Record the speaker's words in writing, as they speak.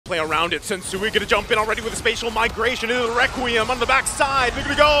play around it. Sensui gonna jump in already with a spatial migration into the Requiem on the backside. They're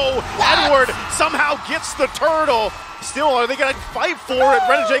gonna go. Edward somehow gets the turtle. Still, are they gonna fight for it?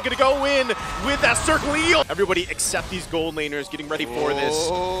 Renejay gonna go in with that circle eel. Everybody except these gold laners getting ready for this.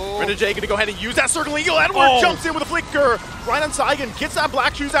 Renejay gonna go ahead and use that circle eagle. Edward jumps in with a flicker. Right on Saigon, gets that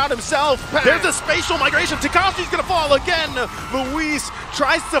black shoes out himself. There's a spatial migration. Takashi's gonna fall again. Luis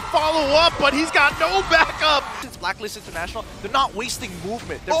tries to follow up, but he's got no backup. It's Blacklist International. They're not wasting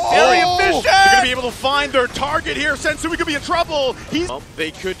movement. They're very efficient. They're gonna be able to find their target here. Sensui could be in trouble.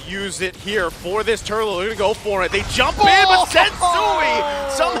 They could use it here for this turtle. They're gonna go for it. They jump in, but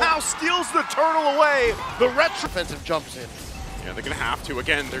Sensui somehow steals the turtle away. The retro defensive jumps in. Yeah, they're gonna have to.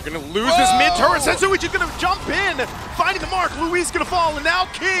 Again, they're gonna lose this mid-turret. Sensui just gonna jump in, finding the mark. Luis gonna fall, and now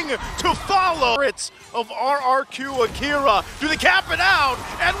King to follow. Of RRQ Akira. Do they cap it out?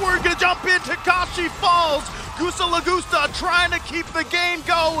 Edward gonna jump in. Takashi falls. Gusa Lagusta trying to keep the game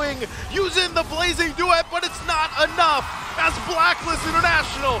going, using the blazing duet, but it's not enough as Blacklist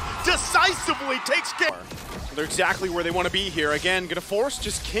International decisively takes game. They're exactly where they want to be here. Again, gonna force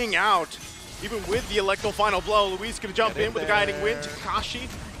just King out. Even with the electro final blow, Luis gonna jump in with the guiding wind. Takashi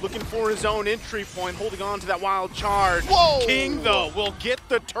looking for his own entry point, holding on to that wild charge. King, though, will get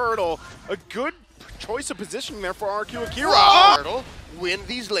the turtle. A good choice of positioning there for RQ Akira. Turtle win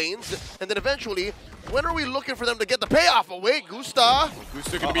these lanes, and then eventually, when are we looking for them to get the payoff away? Gusta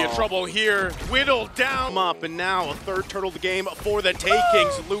Gonna be in trouble here. Whittled down up, and now a third turtle of the game for the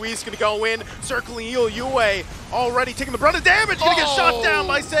takings. Luis gonna go in, circling Eel Yue, already taking the brunt of damage. Gonna get shot down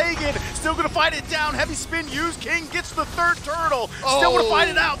by Sagan. Still gonna fight it down. Heavy spin used. King gets the third turtle. Still gonna fight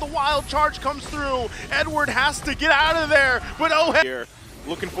it out. The wild charge comes through. Edward has to get out of there, but here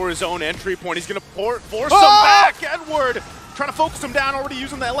looking for his own entry point. He's gonna force him back. Edward trying to focus him down, already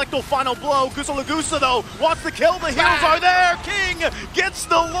using the electro final blow. Gusa Lagusa, though, wants to kill. The heals are there. King gets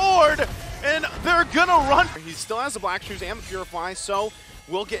the Lord, and they're gonna run. He still has the black shoes and the Purify, so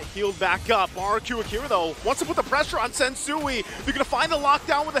will get healed back up. RQ Akira, though, wants to put the pressure on Sensui. They're gonna find the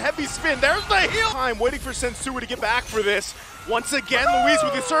lockdown with a heavy spin. There's the heal. Time waiting for Sensui to get back for this. Once again, Luis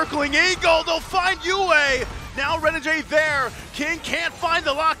with the circling eagle. They'll find Yue. Now Renejay there. King can't find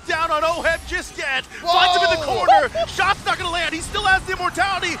the lockdown on Oheb just yet. Finds him in the corner. Shot's not gonna land. He still has the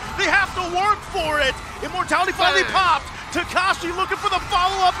immortality. They have to work for it. Immortality finally popped. Takashi looking for the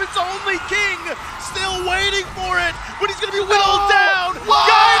follow-up. It's only King still waiting for it, but he's gonna be whittled down.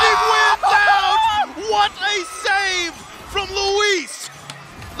 Guiding wind out. What a save from Luis.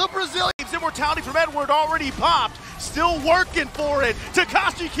 The Brazilian immortality from Edward already popped. Still working for it.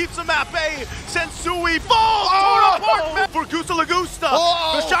 Takashi keeps him at bay. Sensui falls. Torn apart for Gusa Lagusta.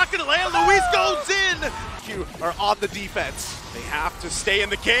 The shot gonna land. Luis goes in. You are on the defense. They have to stay in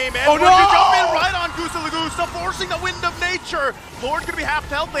the game. Edward can jump in right on Gusa Lagusta, forcing the wind of nature. Lord gonna be half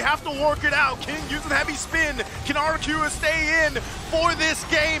health. They have to work it out. King using heavy spin. Can RQ stay in for this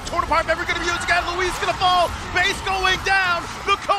game? Torn apart. Never gonna be used again. Luis gonna fall. Base going down. The